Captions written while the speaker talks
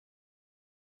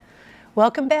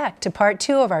Welcome back to part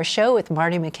 2 of our show with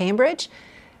Marty McCambridge.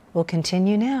 We'll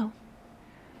continue now.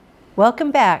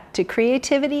 Welcome back to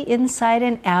Creativity Inside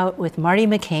and Out with Marty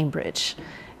McCambridge.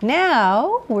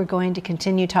 Now we're going to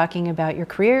continue talking about your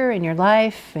career and your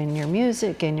life and your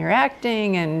music and your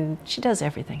acting, and she does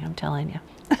everything, I'm telling you.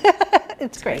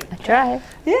 It's great. I try.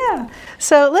 Yeah.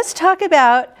 So let's talk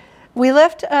about, we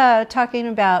left talking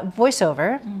about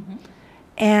voiceover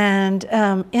and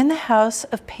In the House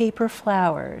of Paper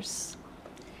Flowers.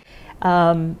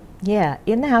 Yeah,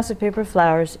 In the House of Paper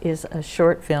Flowers is a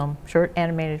short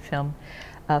animated film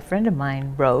a friend of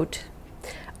mine wrote.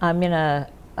 I'm in a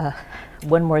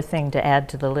one more thing to add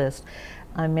to the list.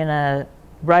 I'm in a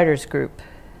writers group.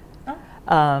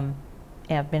 And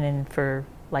I've been in for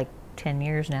like 10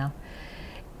 years now.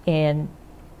 And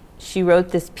she wrote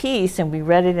this piece and we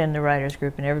read it in the writers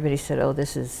group and everybody said, oh,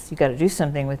 you got to do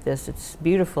something with this, it's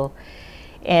beautiful.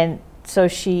 And so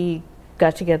she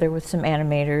got together with some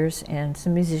animators and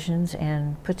some musicians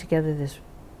and put together this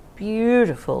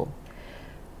beautiful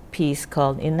piece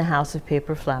called In the House of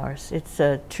Paper Flowers. It's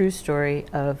a true story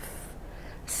of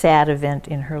sad event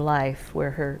in her life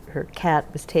where her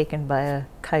cat was taken by a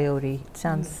coyote. It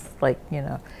sounds like,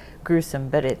 gruesome,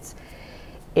 but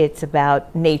it's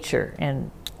about nature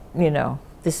and,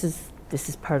 this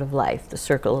is part of life, the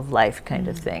circle of life kind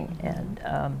of thing.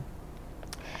 And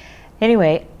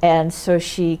anyway, and so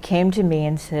she came to me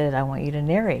and said, I want you to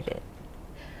narrate it,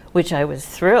 which I was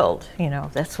thrilled,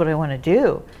 that's what I want to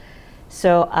do.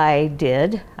 So I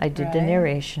did the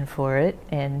narration for it,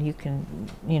 and you can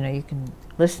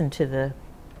listen to the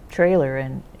trailer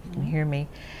and you can hear me.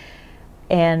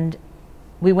 And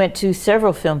we went to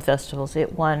several film festivals.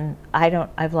 It won,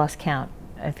 I've lost count,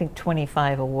 I think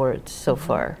 25 awards so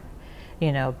far.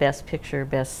 Best picture,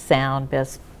 best sound,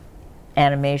 best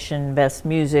animation, best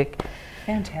music.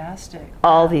 Fantastic.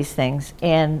 All these things.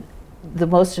 And the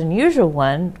most unusual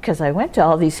one, because I went to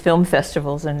all these film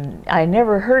festivals and I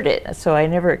never heard it, so I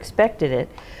never expected it,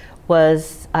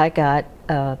 was I got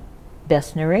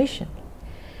best narration.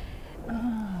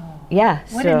 Oh. Yeah.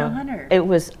 What an honor.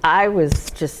 I was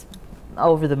just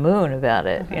over the moon about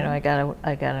it. I got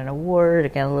an award, I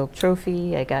got a little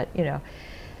trophy,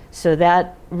 so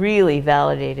that really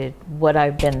validated what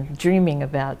I've been dreaming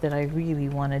about, that I really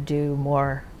want to do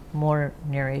more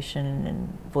narration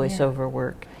and voiceover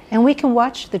work. And we can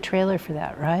watch the trailer for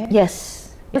that, right?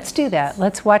 Yes. Let's do that.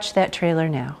 Let's watch that trailer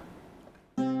now.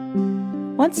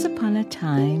 Once upon a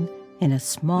time, in a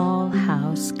small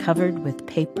house covered with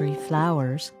papery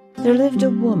flowers, there lived a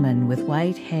woman with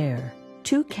white hair,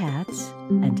 2 cats,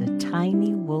 and a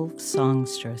tiny wolf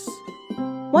songstress.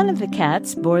 One of the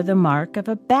cats bore the mark of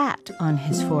a bat on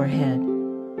his forehead.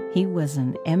 He was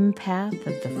an empath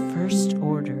of the first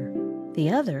order.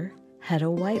 The other had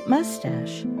a white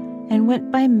mustache and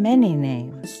went by many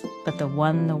names, but the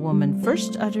one the woman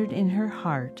first uttered in her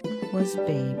heart was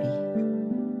Baby.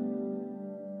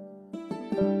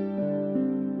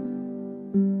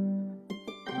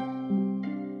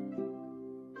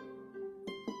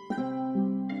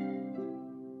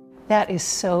 That is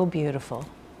so beautiful.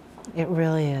 It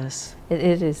really is.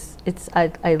 It is.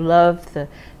 I love the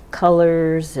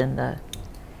colors and the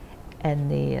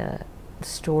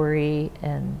story,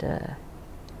 and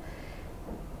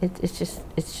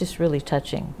it's just really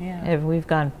touching. Yeah. And we've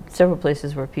gone several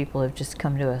places where people have just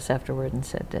come to us afterward and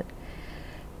said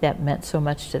that meant so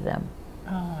much to them.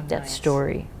 Oh, that nice.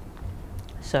 story.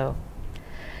 So,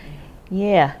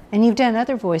 yeah. And you've done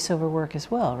other voiceover work as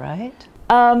well, right?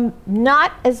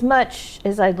 Not as much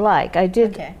as I'd like. I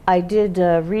did. Okay. I did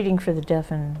reading for the deaf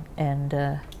and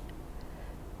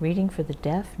reading for the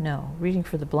deaf. No, reading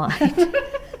for the blind.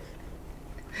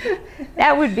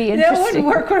 That would be interesting. That wouldn't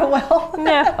work real well.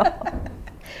 No.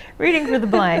 Reading for the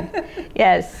blind.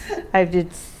 Yes, I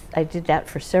did that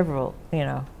for several.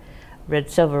 Read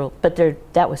several, but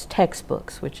that was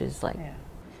textbooks, which is like. Yeah.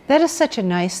 That is such a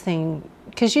nice thing,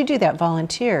 because you do that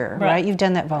volunteer, right? You've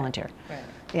done that volunteer. Right.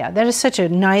 Yeah, that is such a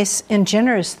nice and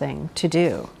generous thing to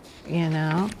do,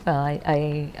 Well,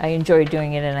 I enjoy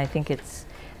doing it, and I think it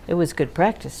was good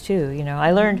practice too.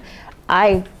 I learned,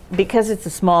 because it's a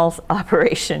small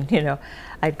operation,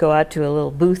 I'd go out to a little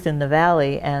booth in the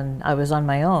valley, and I was on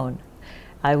my own.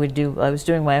 I was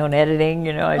doing my own editing,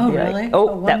 I'd be really? like,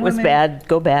 oh, that was bad,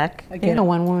 go back. Again, a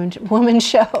one-woman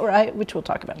show, right? Which we'll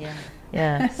talk about. Yeah.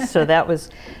 Yeah. So that was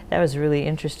really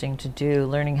interesting to do,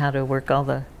 learning how to work all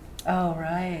the. Oh,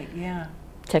 right. Yeah.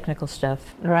 Technical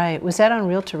stuff. Right. Was that on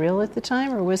reel-to-reel at the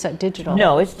time, or was that digital?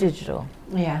 No, it's digital.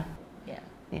 Yeah. Yeah.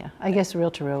 Yeah. I guess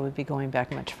reel-to-reel would be going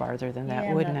back much farther than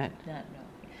that, wouldn't it? No.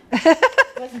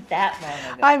 It wasn't that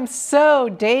long ago. I'm so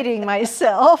dating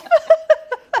myself.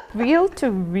 Reel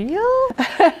to reel?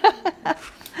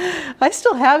 I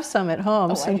still have some at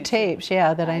home, some tapes,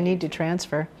 that I need to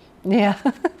transfer. Yeah.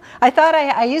 I thought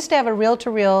I used to have a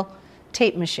reel-to-reel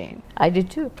tape machine. I did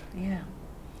too. Yeah.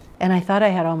 And I thought I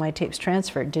had all my tapes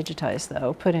transferred, digitized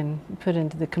though, put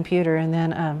into the computer, and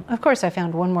then of course I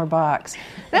found one more box.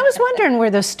 And I was wondering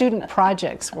where those student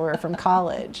projects were from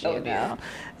college, you know,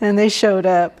 and they showed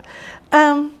up.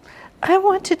 I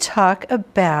want to talk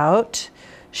about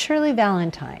Shirley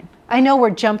Valentine. I know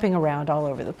we're jumping around all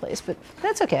over the place, but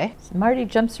that's okay. Marty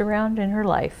jumps around in her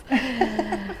life.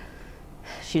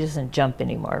 She doesn't jump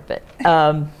anymore, but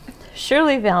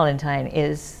Shirley Valentine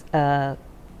is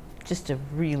just a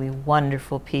really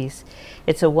wonderful piece.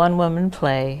 It's a one-woman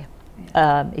play.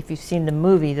 If you've seen the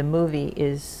movie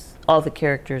is, all the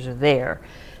characters are there,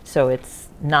 so it's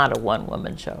not a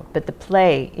one-woman show. But the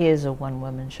play is a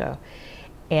one-woman show.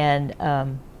 And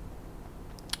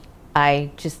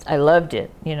I loved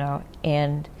it, you know,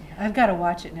 and I've got to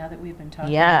watch it now that we've been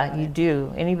talking about it. Yeah, you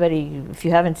do. Anybody, if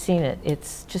you haven't seen it,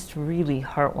 it's just really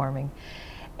heartwarming.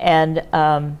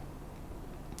 And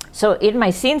so in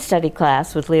my scene study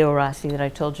class with Leo Rossi that I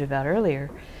told you about earlier,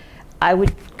 I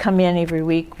would come in every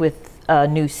week with a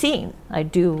new scene.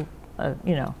 I'd do, a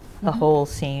whole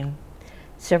scene,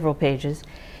 several pages,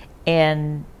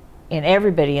 and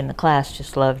everybody in the class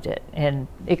just loved it. And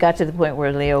it got to the point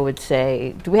where Leo would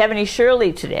say, "Do we have any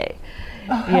Shirley today?"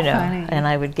 Funny. And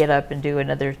I would get up and do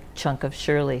another chunk of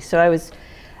Shirley. So I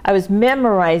was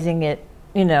memorizing it,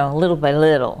 little by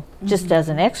little, just as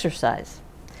an exercise.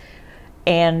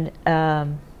 And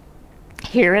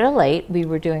here at Elate, we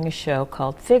were doing a show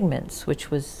called Figments,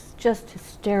 which was just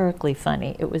hysterically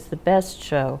funny. It was the best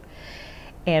show,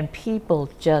 and people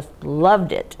just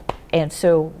loved it. And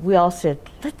so we all said,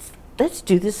 let's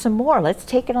do this some more. Let's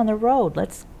take it on the road.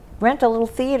 Let's rent a little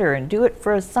theater and do it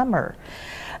for a summer.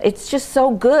 It's just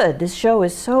so good. This show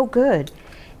is so good.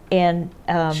 And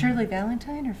Shirley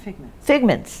Valentine or Figments?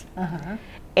 Figments. Uh-huh.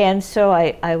 And so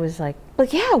I was like, well,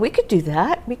 yeah, we could do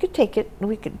that. We could take it.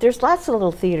 There's lots of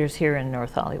little theaters here in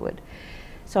North Hollywood.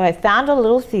 So I found a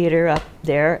little theater up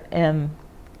there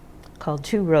called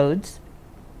Two Roads.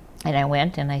 And I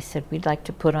went and I said, we'd like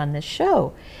to put on this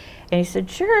show. And he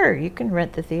said, sure, you can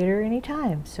rent the theater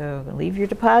anytime. So leave your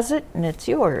deposit and it's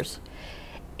yours.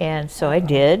 And so I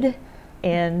did,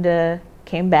 and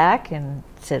came back and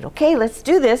said, okay, let's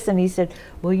do this. And he said,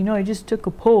 well, I just took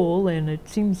a poll and it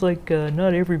seems like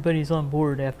not everybody's on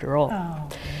board after all. Oh,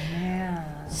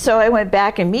 man. So I went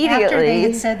back immediately. After they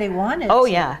had said they wanted Oh,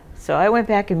 to. yeah. So I went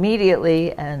back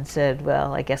immediately and said,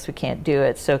 well, I guess we can't do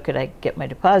it. So could I get my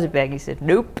deposit back? He said,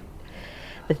 nope.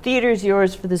 The theater's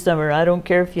yours for the summer. I don't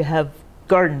care if you have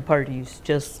garden parties.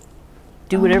 Just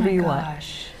do whatever you want.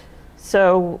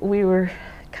 So we were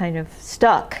kind of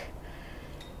stuck.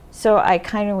 So I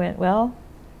kind of went, well,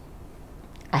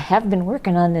 I have been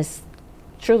working on this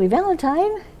Shirley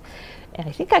Valentine, and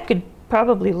I think I could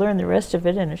probably learn the rest of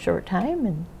it in a short time,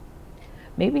 and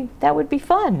maybe that would be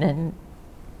fun. And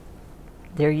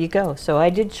there you go. So I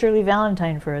did Shirley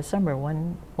Valentine for a summer,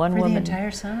 one woman. For the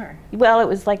entire summer? Well, it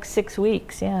was like 6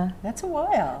 weeks, yeah. That's a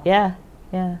while. Yeah.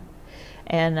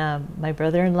 And my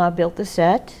brother-in-law built the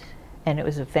set, and it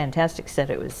was a fantastic set.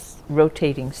 It was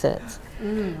rotating sets.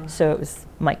 So it was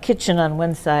my kitchen on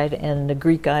one side and the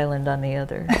Greek island on the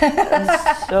other. It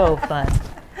was so fun.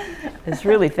 It's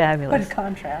really fabulous. What a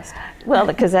contrast. Well,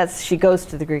 because she goes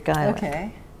to the Greek island.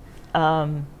 Okay.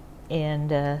 And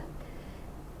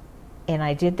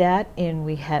I did that, and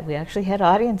we actually had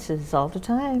audiences all the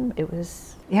time. It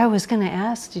was. Yeah, I was going to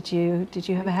ask. Did you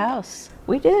have a house?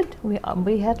 We did.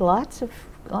 We had lots of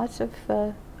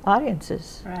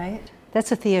audiences. Right.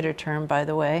 That's a theater term, by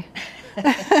the way.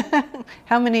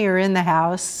 How many are in the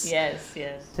house? Yes.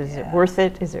 Is it worth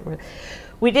it? Is it worth?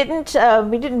 We didn't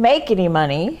make any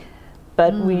money,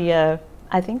 but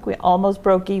I think we almost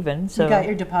broke even. So you got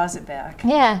your deposit back.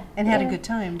 Yeah. And had a good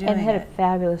time doing it. And had a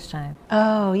fabulous time.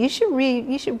 Oh, you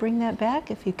should bring that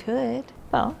back if you could.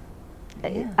 Well,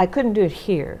 I couldn't do it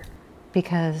here.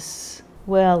 Because?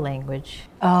 Well, language.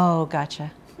 Oh,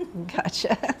 gotcha.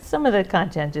 Some of the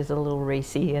content is a little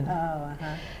racy, and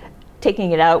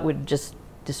taking it out would just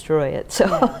destroy it. So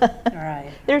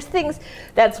right. There's things.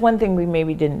 That's one thing we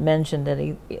maybe didn't mention, that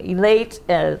Elate,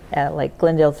 like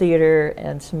Glendale Theater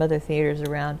and some other theaters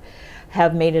around,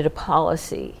 have made it a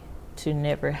policy to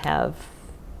never have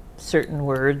certain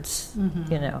words,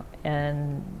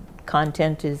 and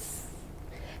content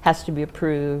has to be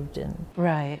approved, and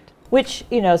right. Which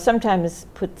sometimes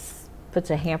puts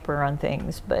a hamper on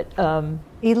things, but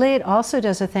Elate also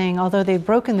does a thing, although they've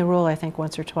broken the rule I think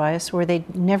once or twice, where they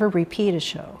never repeat a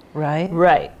show, right?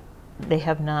 Right. They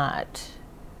have not.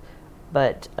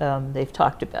 but they've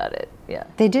talked about it. Yeah,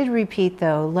 They did repeat,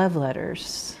 though, love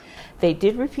letters. they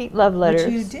did repeat love letters,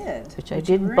 Which you did. which I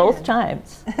did both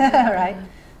times. Right.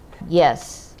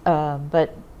 Yes,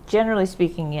 but generally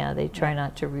speaking, yeah, they try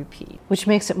not to repeat, Which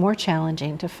makes it more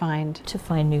challenging to find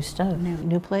new stuff.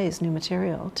 new plays, new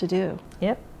material to do.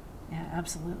 Yep. Yeah,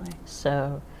 absolutely.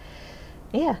 So,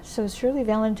 yeah, so Shirley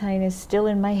Valentine is still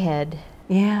in my head.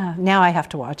 Yeah, now I have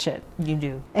to watch it. You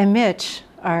do. And Mitch,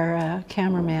 our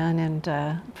cameraman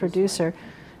and producer,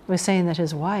 was saying that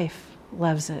his wife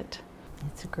loves it.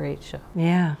 It's a great show.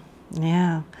 Yeah,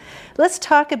 yeah. Let's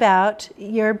talk about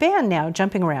your band now,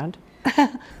 jumping around.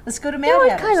 Let's go to Mad No,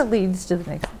 it Hatters. kind of leads to the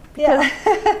next one. Yeah.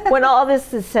 Because when all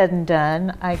this is said and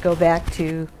done, I go back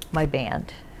to my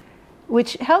band.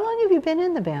 How long have you been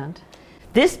in the band?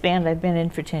 This band I've been in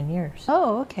for 10 years.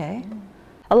 Oh, okay.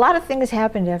 A lot of things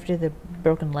happened after the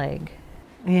broken leg.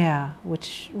 Yeah,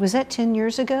 was that 10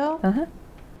 years ago? Uh-huh.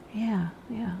 Yeah,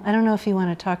 yeah. I don't know if you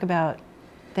want to talk about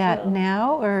that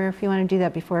now, or if you want to do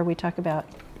that before we talk about.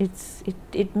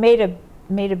 It made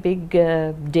a big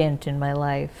dent in my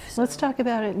life. So. Let's talk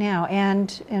about it now,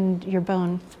 and your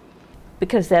bone.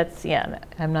 Because that's, yeah,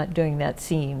 I'm not doing that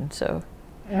scene, so.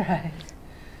 Right.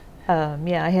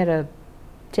 Yeah, I had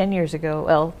 10 years ago,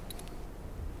 well,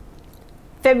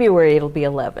 February it'll be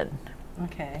 11.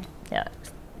 Okay. Yeah,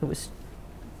 it was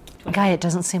Guy, it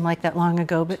doesn't seem like that long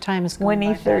ago, but time is going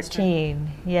by faster.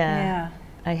 2013. Yeah.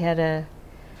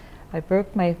 I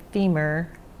broke my femur,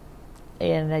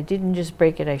 and I didn't just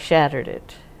break it, I shattered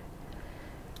it.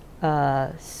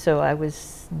 So I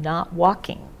was not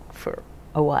walking for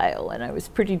a while, and I was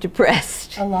pretty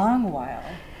depressed. A long while.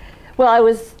 Well, I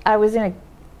was in a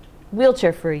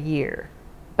wheelchair for a year,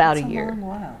 about a year. That's a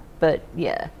long while. But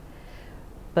yeah,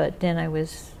 but then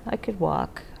I could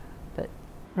walk, but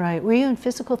Right. Were you in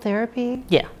physical therapy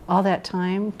yeah, all that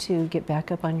time to get back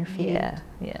up on your feet?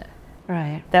 yeah.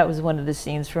 Right. That was one of the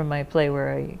scenes from my play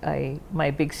where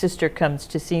my big sister comes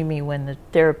to see me when the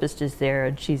therapist is there,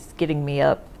 and she's getting me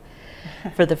up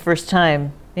for the first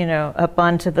time, up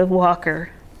onto the walker.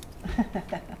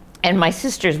 And my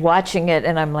sister's watching it,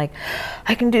 and I'm like,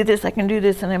 I can do this,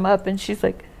 and I'm up, and she's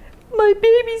like, my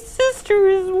baby sister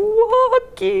is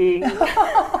walking.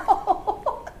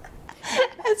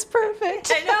 That's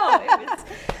perfect. I know.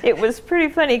 It was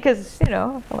pretty funny because,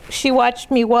 she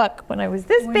watched me walk when I was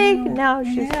this big, and now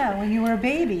she's... Yeah, when you were a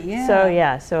baby,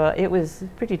 yeah. So it was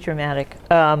pretty traumatic.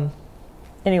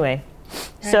 Anyway,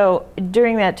 so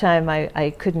during that time,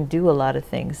 I couldn't do a lot of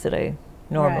things that I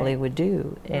normally would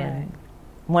do. And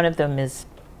one of them is,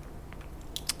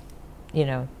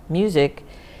 music.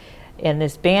 And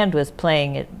this band was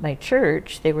playing at my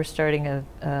church. They were starting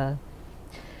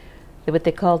what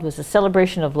they called was a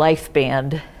celebration of life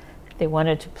band. They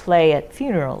wanted to play at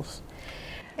funerals.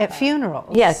 At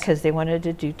funerals? Yeah, because they wanted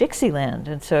to do Dixieland.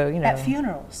 And so, At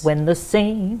funerals? When the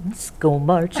saints go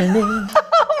marching in.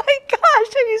 Oh my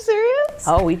gosh, are you serious?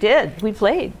 Oh, we did. We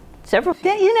played several.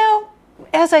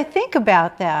 As I think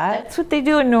about that. That's what they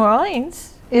do in New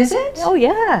Orleans. Is it? Oh,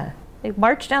 yeah. They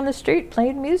march down the street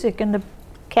playing music, and the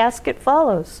casket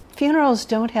follows. Funerals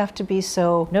don't have to be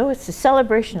so No, it's a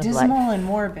celebration of life. dismal and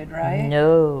morbid, right?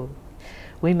 No.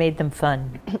 We made them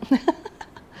fun.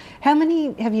 How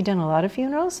many, have you done a lot of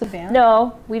funerals, the band?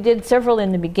 No, we did several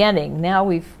in the beginning. Now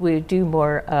we do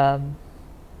more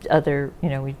other,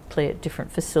 we play at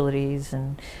different facilities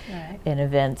and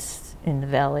events in the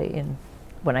valley. And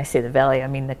when I say the valley, I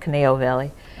mean the Conejo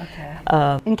Valley. Okay.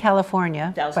 In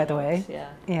California, by the way. Yeah.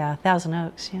 Yeah, Thousand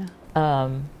Oaks, yeah.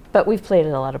 But we've played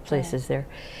at a lot of places there.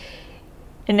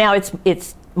 And now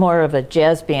it's more of a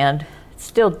jazz band. It's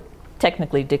still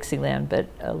technically Dixieland, but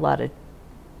a lot of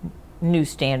new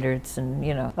standards and,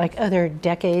 Like other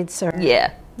decades are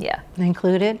Yeah.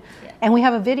 included. Yeah. And we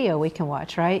have a video we can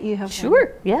watch, right? You have one?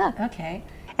 Sure, yeah. Okay.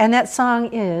 And that song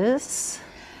is?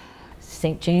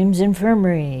 St. James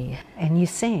Infirmary. And you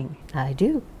sing. I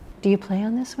do. Do you play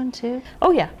on this one too?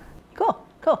 Oh, yeah. Cool.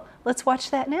 Let's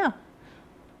watch that now.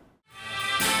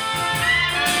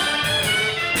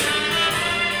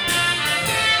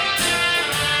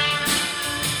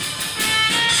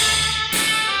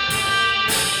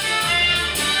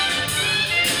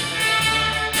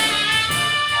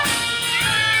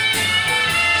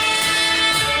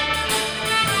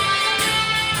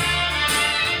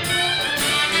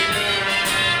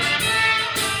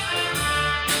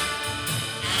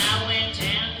 I went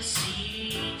down to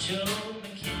see Joe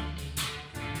McKinney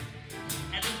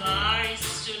at the bar. He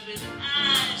stood with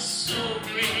eyes so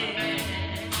red.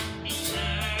 He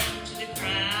turned to the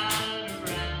crowd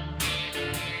around.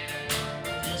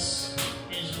 This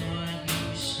is what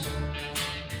he said.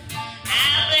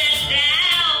 I went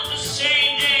down to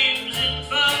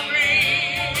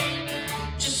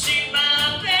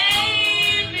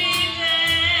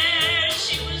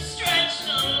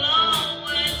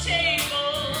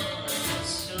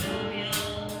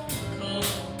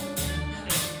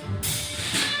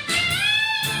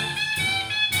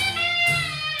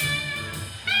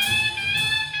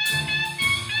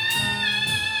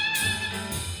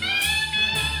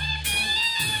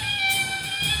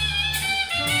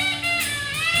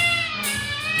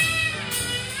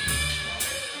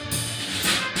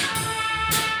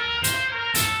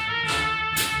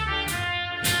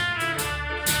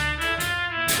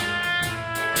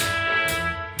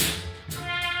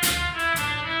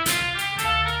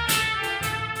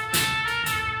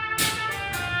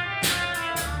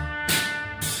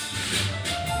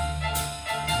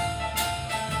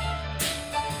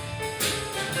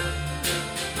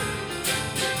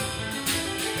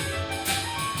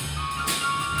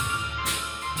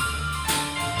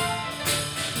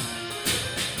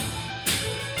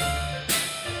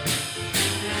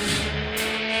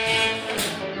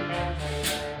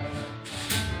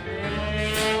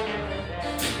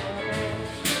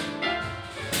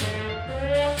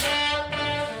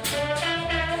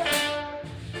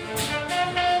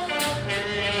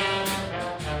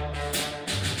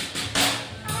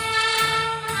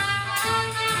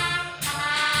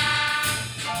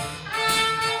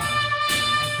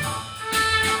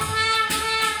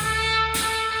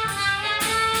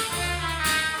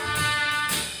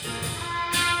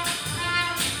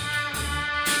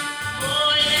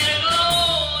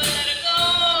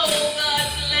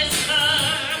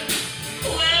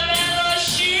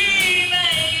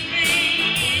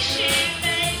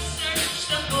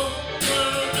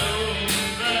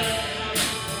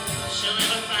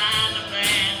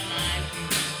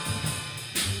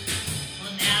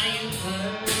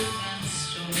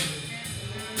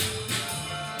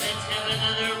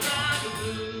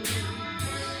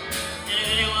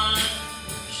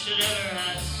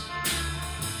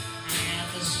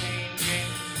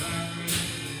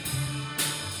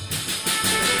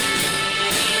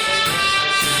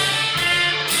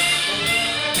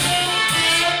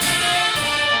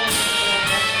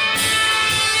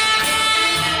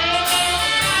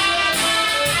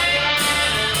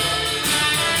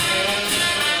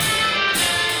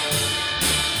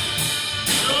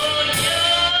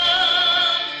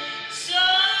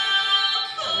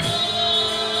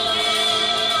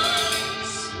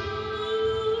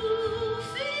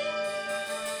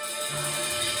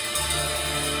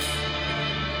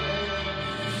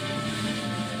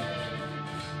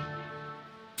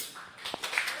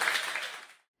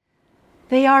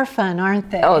They are fun, aren't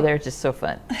they? Oh, they're just so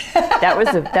fun. That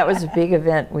was a big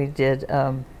event. We did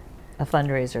a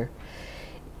fundraiser,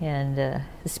 and the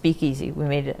speakeasy. We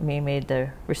made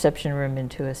the reception room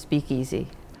into a speakeasy.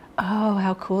 Oh,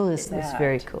 how cool is that? It was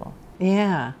very cool.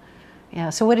 Yeah. Yeah.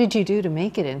 So what did you do to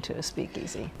make it into a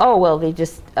speakeasy? Oh, well, they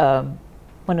just,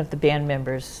 one of the band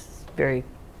members, very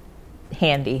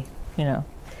handy,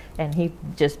 and he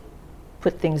just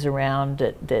put things around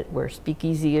that were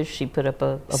speakeasy-ish. She put up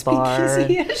a bar.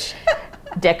 Speakeasy-ish?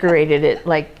 Decorated it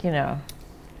like,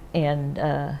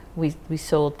 and we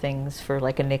sold things for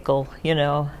like a nickel,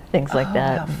 things like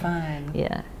that. How fun.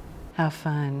 Yeah. How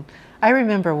fun. I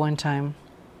remember one time,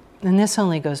 and this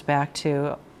only goes back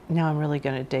to, now I'm really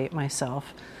going to date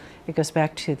myself. It goes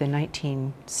back to the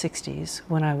 1960s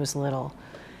when I was little.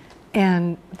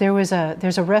 And there's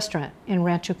a restaurant in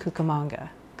Rancho Cucamonga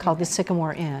called the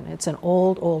Sycamore Inn. It's an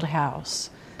old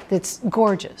house that's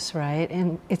gorgeous, right?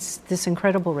 And it's this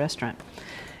incredible restaurant.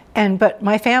 But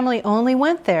my family only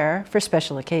went there for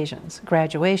special occasions,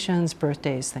 graduations,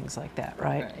 birthdays, things like that,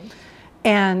 right?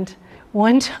 And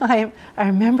one time, I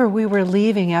remember we were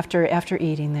leaving after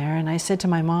eating there, and I said to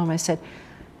my mom, I said,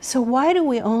 so why do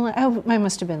we only, I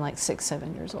must have been like 6,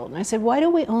 7 years old, and I said, why do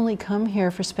we only come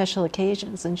here for special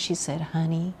occasions? And she said,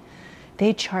 honey,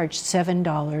 they charge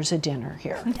 $7 a dinner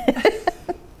here.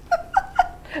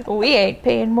 We ain't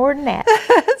paying more than that.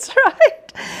 That's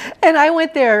right. And I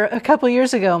went there a couple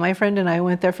years ago. My friend and I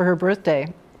went there for her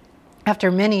birthday after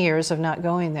many years of not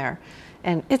going there.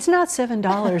 And it's not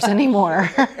 $7 anymore.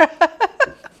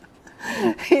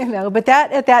 But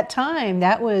at that time,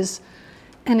 that was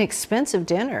an expensive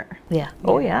dinner. Yeah.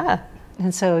 Oh, yeah.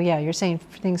 And so, yeah, you're saying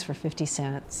things for 50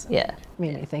 cents. Yeah.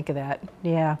 Made me think of that.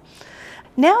 Yeah.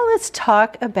 Now let's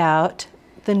talk about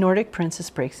The Nordic Princess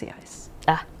Breaks the Ice.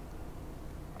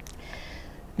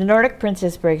 The Nordic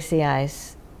Princess Breaks the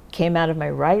Ice came out of my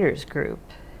writers group.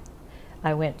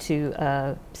 I went to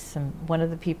one of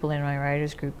the people in my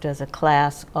writers group does a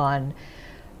class on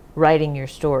writing your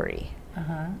story.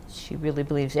 She really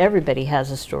believes everybody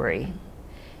has a story.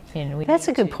 And that's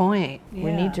a good point. Yeah.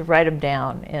 We need to write them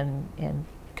down and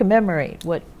commemorate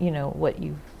what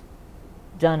you've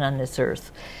done on this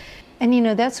earth.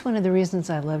 And that's one of the reasons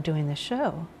I love doing this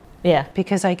show. Yeah.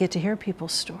 Because I get to hear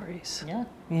people's stories. Yeah.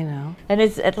 And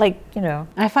it's like,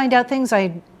 I find out things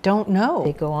I don't know.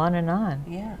 They go on and on.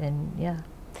 Yeah. And yeah.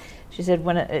 She said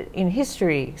in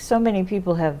history, so many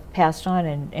people have passed on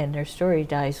and their story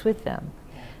dies with them.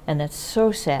 Yeah. And that's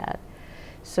so sad.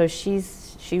 So she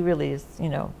really is,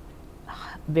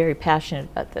 very passionate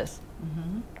about this.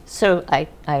 Mm-hmm. So I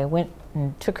went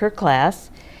and took her class,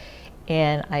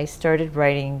 and I started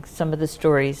writing some of the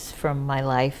stories from my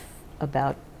life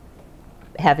about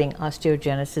having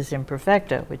osteogenesis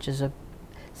imperfecta, which is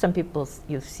some people,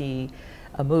 you see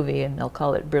a movie and they'll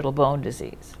call it brittle bone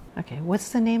disease. Okay,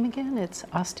 what's the name again? It's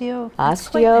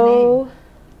Osteogenesis,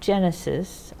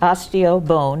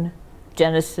 osteobone,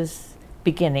 genesis,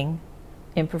 beginning,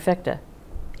 imperfecta.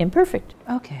 Imperfect.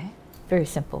 Okay. Very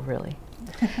simple, really.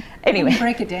 Anyway.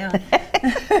 Break it down.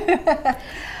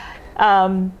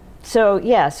 So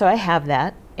I have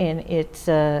that, and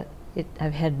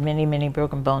I've had many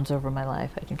broken bones over my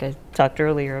life. I think I talked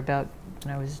earlier about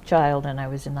when I was a child and I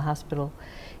was in the hospital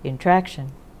in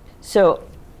traction. So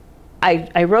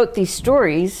I wrote these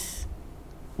stories,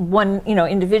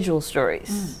 individual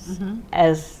stories,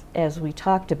 as we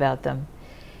talked about them,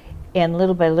 and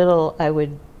little by little I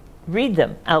would read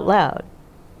them out loud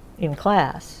in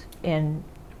class, and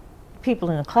people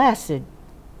in the class said,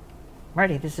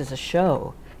 Marty, this is a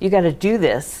show. You got to do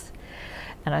this.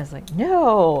 And I was like,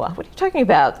 no, what are you talking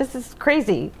about? This is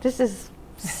crazy. This is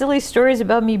silly stories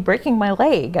about me breaking my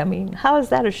leg. I mean, how is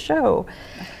that a show?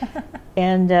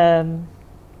 And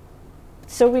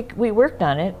so we worked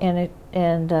on it, and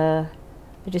I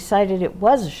decided it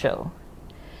was a show.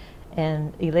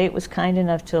 And Elate was kind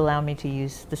enough to allow me to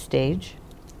use the stage.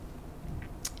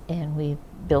 And we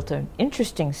built an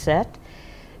interesting set,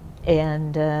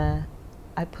 and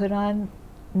I put on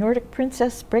Nordic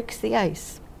Princess Breaks the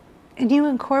Ice. And you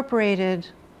incorporated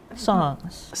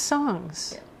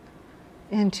songs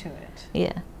into it.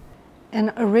 Yeah.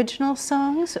 And original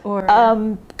songs, or?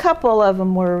 Couple of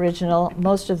them were original.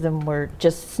 Most of them were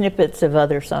just snippets of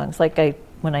other songs. Like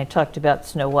when I talked about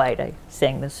Snow White, I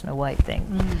sang the Snow White thing.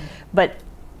 Mm. But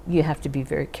you have to be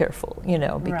very careful,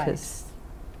 because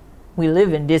we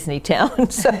live in Disney Town.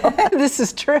 So this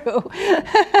is true.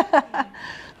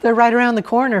 They're right around the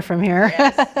corner from here.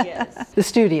 Yes. The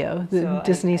studio, the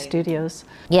Disney Studios.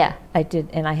 Yeah, I did,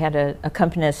 and I had an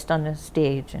accompanist on the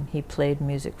stage, and he played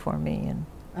music for me. And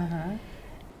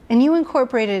and you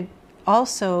incorporated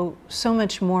also so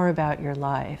much more about your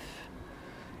life,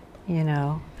 you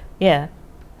know. Yeah,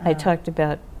 I talked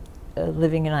about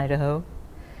living in Idaho,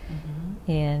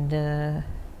 and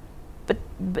but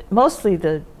mostly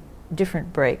the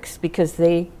different breaks, because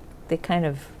they kind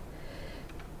of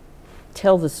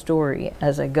tell the story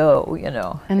as I go, you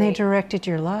know. And they directed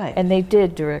your life. And they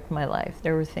did direct my life.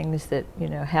 There were things that, you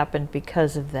know, happened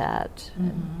because of that,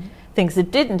 and things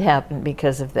that didn't happen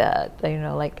because of that. You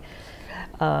know, like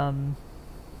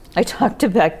I talked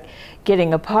about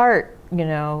getting apart, you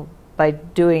know, by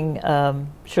doing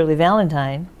Shirley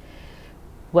Valentine.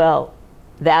 Well,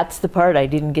 that's the part I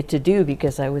didn't get to do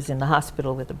because I was in the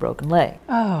hospital with a broken leg.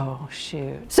 Oh,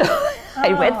 shoot. So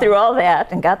I went through all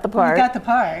that and got the part. You got the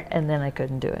part. And then I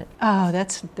couldn't do it. Oh,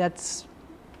 that's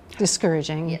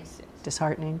discouraging. Yes.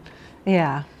 Disheartening.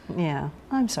 Yeah, yeah.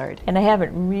 I'm sorry. And I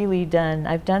haven't really done,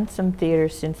 I've done some theater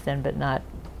since then, but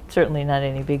certainly not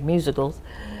any big musicals.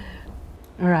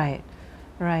 Right,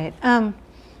 right.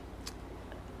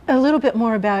 A little bit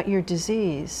more about your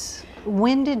disease.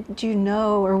 When did you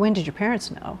know, or when did your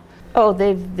parents know? Oh,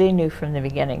 they knew from the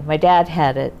beginning. My dad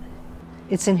had it.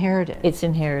 It's inherited. It's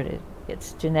inherited.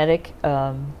 It's genetic.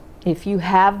 If you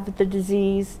have the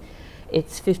disease,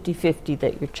 it's 50-50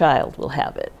 that your child will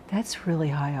have it. That's really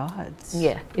high odds.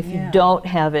 Yeah. If you don't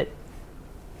have it,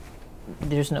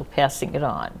 there's no passing it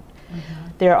on.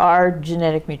 There are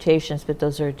genetic mutations, but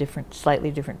those are a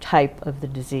slightly different type of the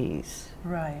disease.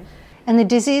 Right. And the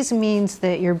disease means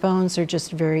that your bones are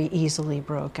just very easily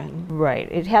broken. Right.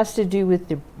 It has to do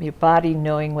with your body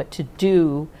knowing what to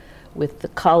do with the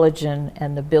collagen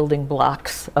and the building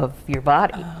blocks of your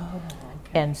body. Oh, okay.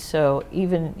 And so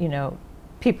even, you know,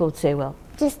 people would say, well,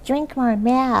 just drink more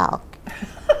milk.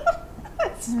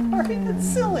 Sorry, that's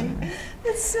silly.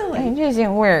 That's silly. It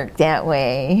doesn't work that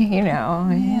way, you know.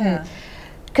 Yeah.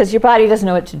 Because your body doesn't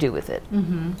know what to do with it.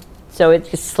 So it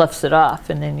just sloughs it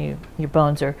off, and then your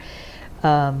bones are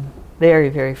very,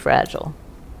 very fragile.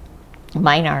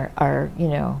 Mine are, you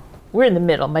know, we're in the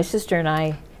middle. My sister and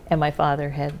I and my father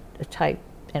had a type,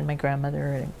 and my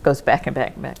grandmother, and it goes back and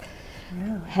back and back,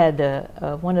 Really? had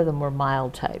one of the more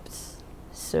mild types.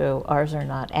 So ours are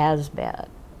not as bad.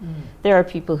 There are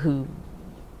people who,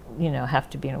 you know, have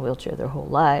to be in a wheelchair their whole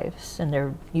lives, and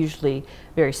they're usually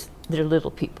they're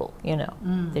little people, you know.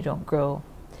 They don't grow.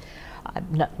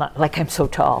 I'm not like I'm so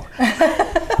tall.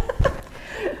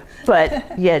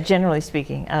 But yeah, generally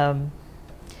speaking,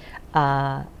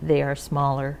 they are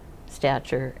smaller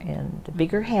stature and the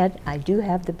bigger head. I do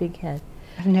have the big head.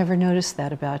 I've never noticed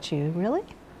that about you. Really?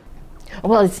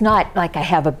 Well, it's not like I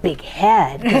have a big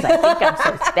head because I think I'm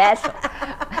so special.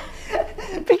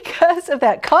 Because of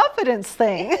that confidence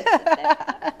thing.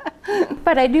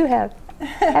 But I do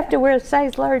have to wear a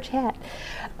size large hat.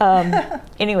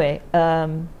 Anyway,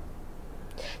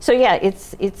 so yeah,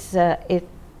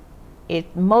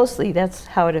 it mostly, that's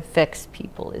how it affects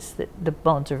people, is that the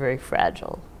bones are very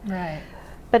fragile. Right.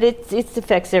 But it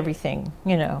affects everything,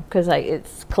 you know, because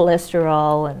it's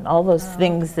cholesterol and all those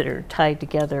things that are tied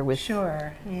together with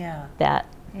Sure. Yeah. that.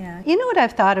 Yeah. You know what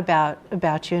I've thought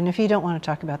about you, and if you don't want to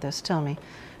talk about this, tell me.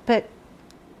 But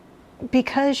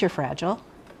because you're fragile,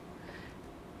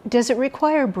 does it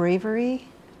require bravery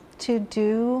to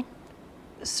do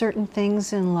certain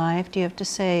things in life? Do you have to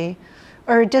say,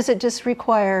 or does it just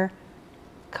require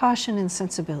caution and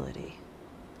sensibility?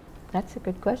 That's a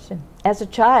good question. As a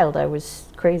child, I was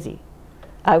crazy.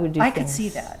 I would do things. I could see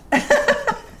that.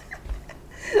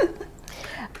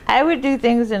 I would do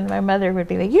things, and my mother would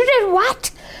be like, "You did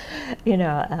what?" You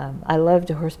know, I loved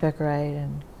to horseback ride,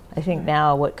 and I think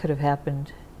now what could have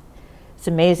happened, it's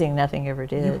amazing nothing ever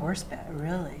did. You horseback,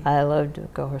 really? I loved to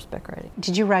go horseback riding.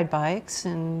 Did you ride bikes?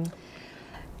 And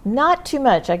Not too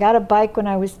much. I got a bike when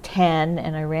I was 10,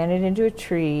 and I ran it into a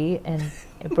tree, and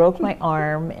it broke my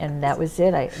arm, and that was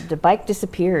it. The bike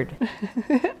disappeared.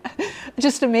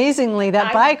 just amazingly,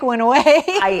 that bike went away.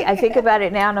 I think about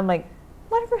it now, and I'm like,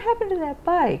 whatever happened to that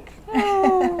bike?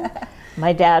 Oh.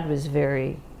 My dad was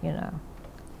very, you know,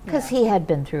 because he had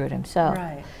been through it himself.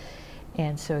 Right.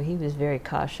 And so he was very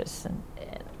cautious. And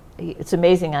it's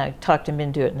amazing I talked him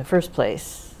into it in the first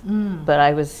place. But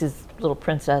I was his little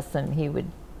princess, and he would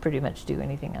pretty much do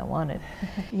anything I wanted.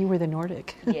 You were the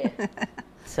Nordic. Yeah.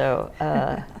 So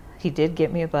he did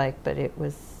get me a bike, but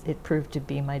it proved to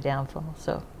be my downfall.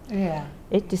 So Yeah.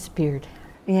 it disappeared.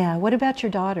 Yeah. What about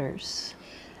your daughters?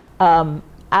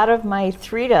 Out of my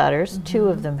 3 daughters, 2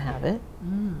 of them have it.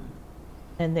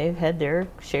 And they've had their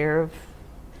share of,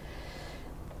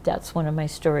 that's one of my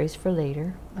stories for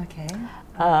later. Okay.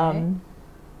 And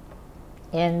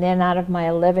then out of my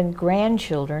 11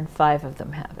 grandchildren, 5 of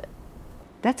them have it.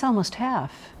 That's almost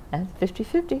half. And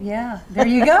 50-50. Yeah, there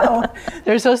you go.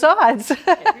 There's those odds.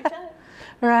 Every time.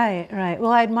 Right, right.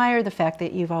 Well, I admire the fact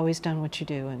that you've always done what you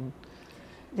do and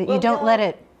that you Well, don't let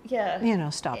it, Yeah.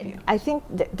 stop you. I think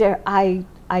I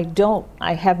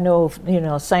have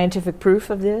no, scientific proof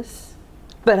of this,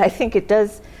 but I think it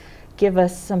does give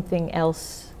us something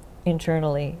else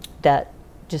internally that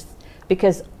just,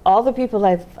 because all the people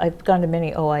I've gone to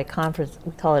many OI conferences,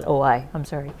 we call it OI, I'm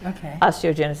sorry. Okay.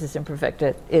 Osteogenesis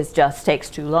imperfecta just takes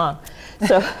too long.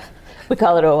 So we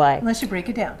call it OI. Unless you break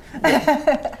it down.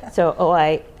 So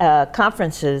OI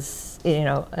conferences, in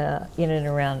and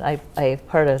around, I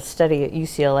part of a study at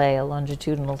UCLA, a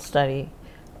longitudinal study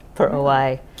for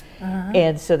OI.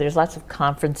 And so there's lots of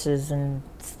conferences and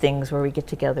things where we get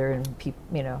together and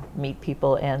meet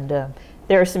people. And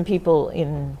there are some people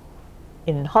in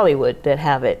Hollywood that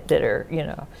have it, that are,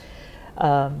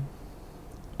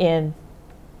 and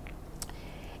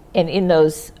in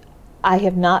those, I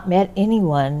have not met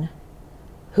anyone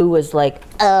who was like,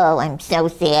 oh, I'm so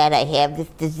sad I have this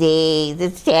disease,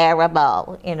 it's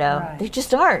terrible, Right. They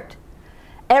just aren't.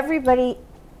 Everybody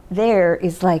there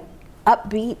is like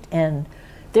upbeat and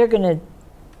they're going to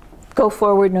go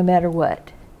forward no matter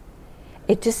what.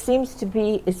 It just seems to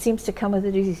come with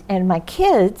the disease. And my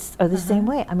kids are the same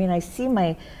way. I mean, I see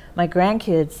my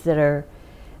grandkids that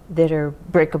are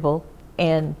breakable,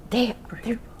 and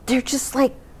they're just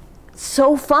like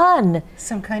so fun.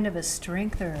 Some kind of a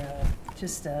strength or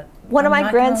One of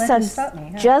my grandsons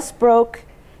just broke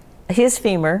his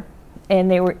femur,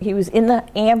 and he was in the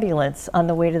ambulance on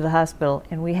the way to the hospital,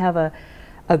 and we have a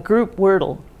group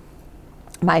Wordle.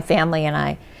 My family and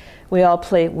I, we all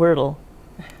play Wordle.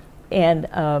 And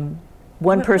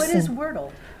one person. What is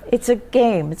Wordle? It's a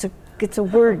game. It's a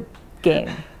word game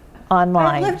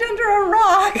online. I've lived under a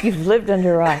rock. You've lived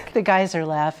under a rock. The guys are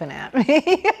laughing at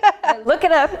me. Look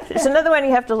it up. It's another one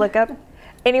you have to look up.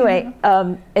 Anyway,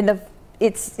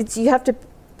 you have to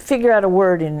figure out a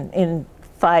word in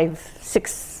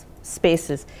 5-6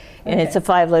 spaces, and it's a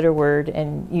 5-letter word,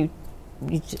 and you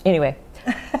anyway.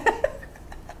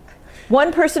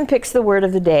 One person picks the word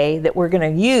of the day that we're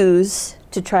going to use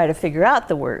to try to figure out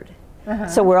the word.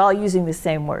 So we're all using the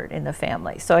same word in the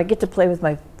family. So I get to play with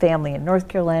my family in North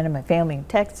Carolina, my family in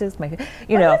Texas,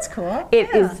 that's cool.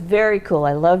 It is very cool.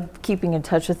 I love keeping in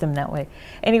touch with them that way.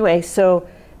 Anyway, so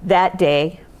that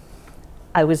day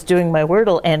I was doing my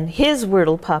Wordle and his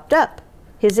Wordle popped up,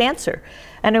 his answer.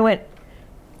 And I went,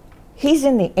 he's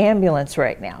in the ambulance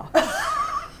right now.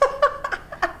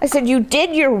 I said, you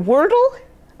did your Wordle?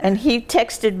 And he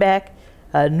texted back,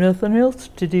 I had nothing else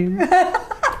to do.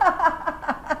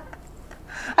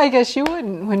 I guess you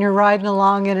wouldn't when you're riding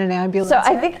along in an ambulance. So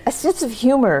I think a sense of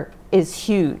humor is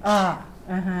huge. How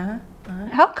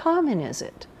common is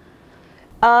it?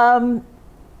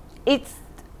 It's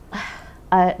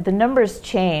the numbers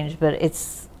change, but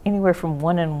it's anywhere from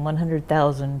 1 in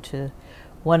 100,000 to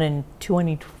 1 in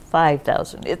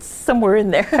 25,000. It's somewhere in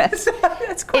there.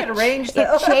 That's quite a range,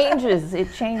 though.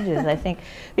 It changes, I think,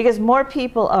 because more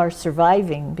people are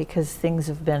surviving because things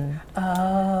have been,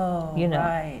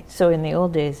 right. So in the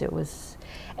old days it was,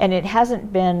 and it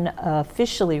hasn't been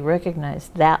officially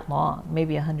recognized that long,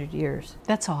 maybe 100 years.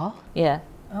 That's all? Yeah.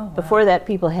 Oh, wow. Before that,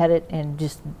 people had it and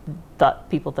just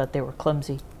people thought they were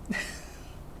clumsy.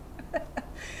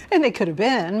 And they could have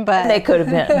been, but... They could have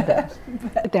been.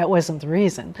 But that wasn't the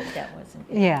reason. That wasn't.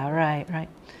 Yeah, right.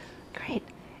 Great.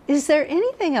 Is there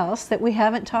anything else that we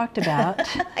haven't talked about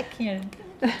I can't.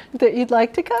 that you'd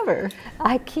like to cover?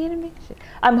 I can't imagine.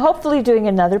 I'm hopefully doing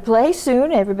another play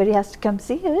soon. Everybody has to come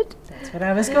see it. That's what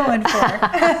I was going for.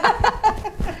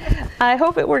 I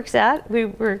hope it works out.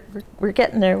 We're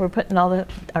getting there. We're putting all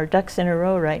our ducks in a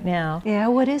row right now. Yeah,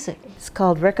 what is it? It's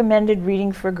called Recommended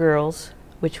Reading for Girls,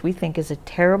 which we think is a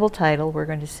terrible title. We're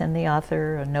going to send the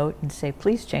author a note and say,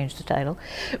 please change the title,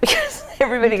 because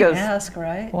everybody goes, ask,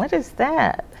 right? What is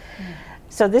that?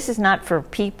 So this is not for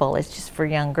people, it's just for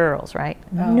young girls, right?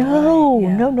 Oh, No.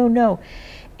 right, yeah.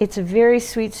 It's a very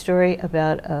sweet story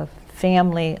about a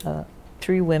family,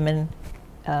 3 women,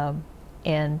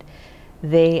 and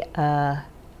they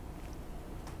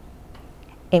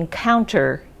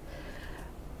encounter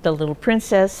the little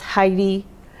princess, Heidi,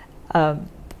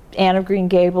 Anne of Green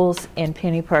Gables, and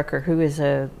Penny Parker, who is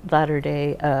a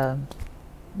latter-day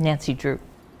Nancy Drew.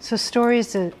 So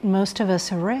stories that most of us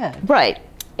have read. Right.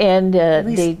 And At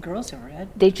least girls have read.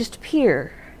 they just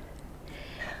appear.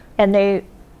 And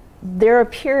their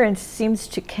appearance seems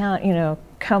to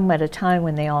come at a time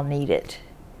when they all need it.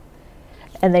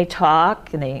 And they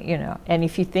talk, and and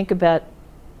if you think about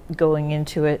going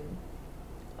into it,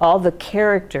 all the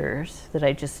characters that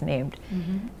I just named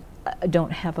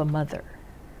don't have a mother.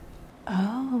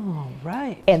 Oh,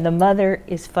 right. And the mother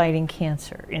is fighting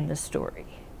cancer in the story.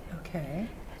 Okay.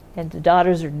 And the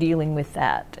daughters are dealing with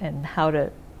that and how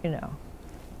to, you know.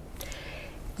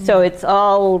 So it's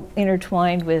all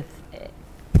intertwined with,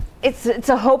 it's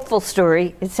a hopeful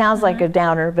story. It sounds like a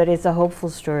downer, but it's a hopeful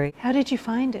story. How did you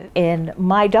find it? And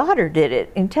my daughter did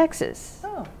it in Texas.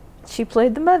 Oh. She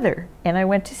played the mother, and I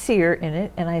went to see her in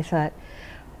it, and I thought,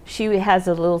 she has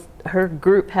her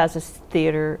group has a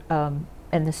theater,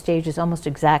 and the stage is almost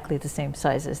exactly the same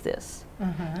size as this.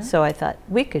 So I thought,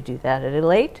 we could do that at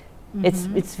Elate.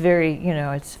 It's very, you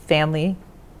know, it's family,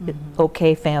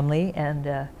 okay family, and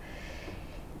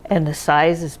the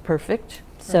size is perfect.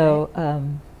 So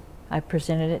I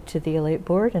presented it to the Elate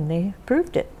board, and they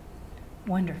approved it.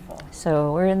 Wonderful.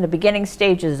 So we're in the beginning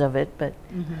stages of it, but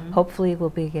hopefully we'll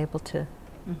be able to.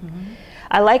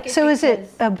 I like it. So is it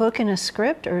a book and a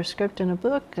script, or a script and a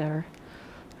book, or?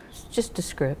 It's just a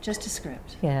script. Just a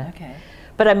script. Yeah. Okay.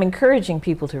 But I'm encouraging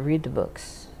people to read the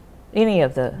books. Any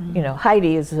of the, you know,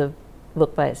 Heidi is a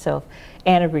book by itself.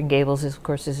 Anne of Green Gables, is, of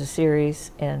course, is a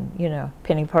series, and you know,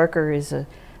 Penny Parker is a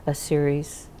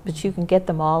series. But you can get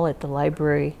them all at the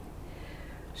library.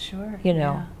 Sure. You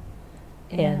know,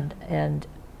 Yeah. and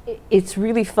it's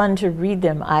really fun to read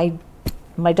them.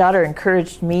 My daughter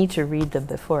encouraged me to read them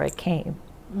before I came,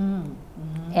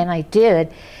 and I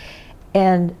did,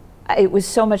 and it was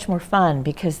so much more fun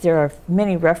because there are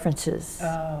many references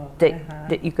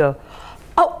that you go,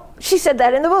 oh, she said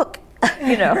that in the book,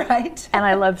 you know, Right. And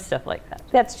I love stuff like that.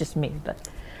 That's just me, but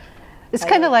It's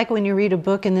kind of like when you read a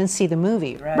book and then see the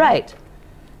movie, right? right.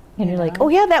 And you're like, oh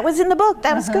yeah, that was in the book.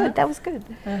 That was good. That was good.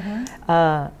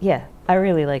 Yeah, I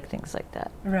really like things like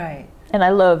that. Right. And I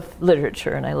love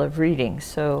literature and I love reading,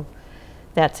 so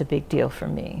that's a big deal for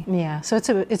me. Yeah. So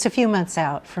it's a few months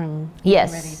out from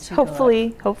Yes, ready to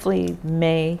go hopefully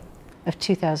May. of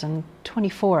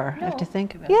 2024. I have to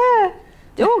think about. Yeah.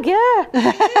 Oh yeah.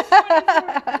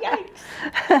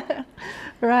 Yikes.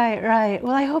 Right.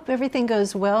 Well, I hope everything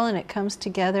goes well and it comes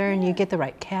together and you get the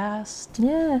right cast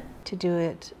Yeah. to do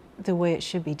it the way it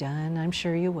should be done. I'm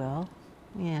sure you will.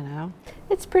 You know.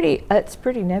 It's pretty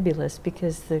nebulous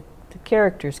because the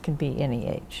characters can be any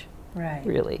age. Right.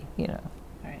 Really, you know.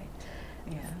 Right.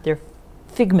 Yeah. They're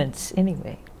figments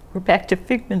anyway. We're back to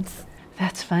figments.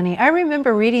 That's funny. I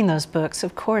remember reading those books.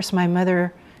 Of course, my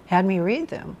mother had me read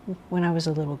them when I was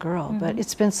a little girl, but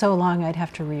it's been so long I'd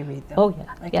have to reread them. Oh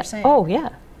yeah. Like yeah. you're saying. Oh yeah.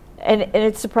 And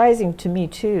it's surprising to me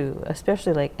too,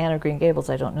 especially like Anne of Green Gables.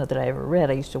 I don't know that I ever read.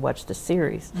 I used to watch the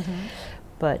series,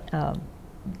 but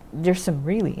there's some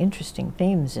really interesting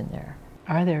themes in there.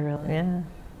 Are there really? Yeah.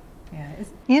 Yeah.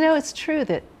 You know, it's true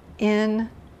that in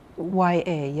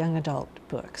YA, young adult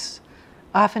books,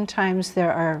 oftentimes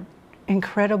there are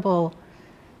incredible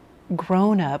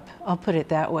grown-up, I'll put it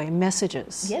that way,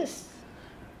 messages. Yes.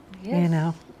 You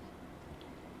know.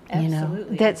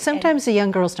 Absolutely. That sometimes the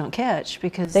young girls don't catch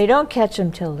because They don't catch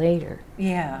them till later.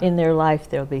 yeah. In their life,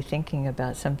 they'll be thinking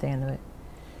about something. And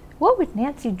what would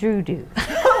Nancy Drew do?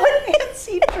 What would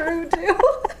Nancy Drew do?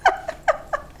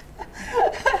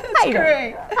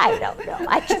 I don't know.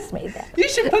 I just made that. You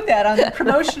should put that on the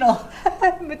promotional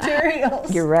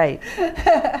materials. You're right.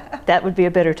 That would be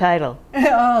a better title.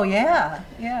 Oh, yeah.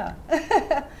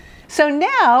 So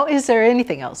now, is there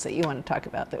anything else that you want to talk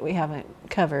about that we haven't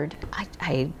covered?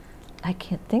 I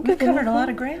can't think We've of covered anything. a lot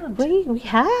of ground. We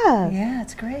have. Yeah,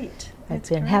 it's great. I've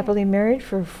been happily married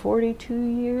for 42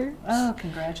 years. Oh,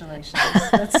 congratulations.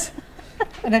 That's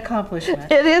an accomplishment.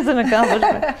 It is an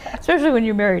accomplishment, especially when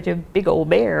you're married to a big old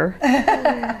bear.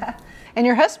 And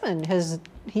your husband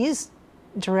he's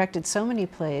directed so many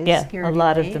plays. Yeah, here a at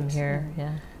lot of Elate. them here.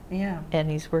 Yeah, Yeah. and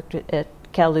he's worked at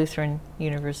Cal Lutheran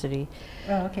University.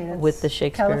 Oh, okay. That's With the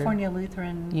Shakespeare California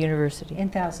Lutheran University. in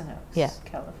Thousand Oaks, Yeah.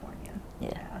 California.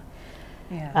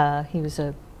 Yeah. He was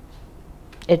a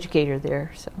educator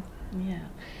there, so Yeah.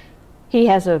 he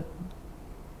has a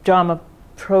drama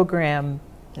program.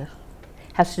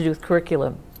 Has to do with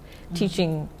curriculum,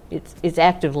 teaching. It's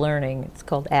active learning. It's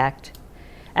called ACT,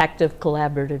 Active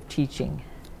Collaborative Teaching,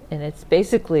 and it's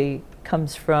basically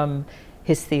comes from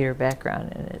his theater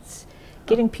background, and it's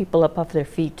getting people up off their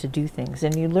feet to do things.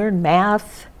 And you learn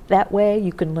math that way.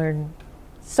 You can learn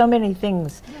so many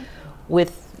things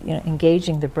with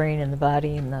engaging the brain and the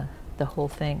body and the whole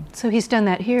thing. So he's done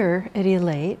that here at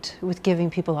Elate with giving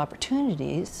people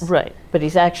opportunities. Right, but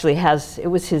he's actually it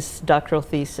was his doctoral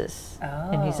thesis,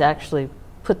 and he's actually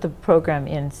put the program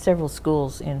in several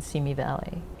schools in Simi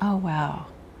Valley. Oh, wow.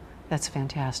 That's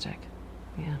fantastic.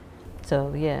 Yeah.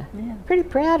 So pretty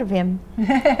proud of him.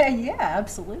 Yeah,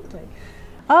 absolutely.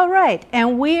 All right,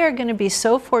 and we are going to be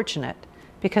so fortunate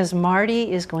because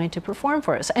Marty is going to perform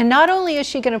for us. And not only is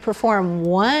she going to perform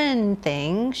one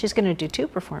thing, she's going to do 2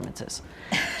 performances.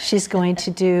 She's going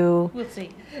to do... We'll see.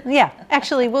 Yeah,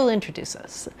 actually, we'll introduce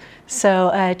us.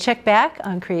 So check back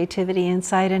on Creativity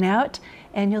Inside and Out,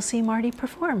 and you'll see Marty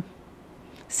perform.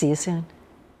 See you soon.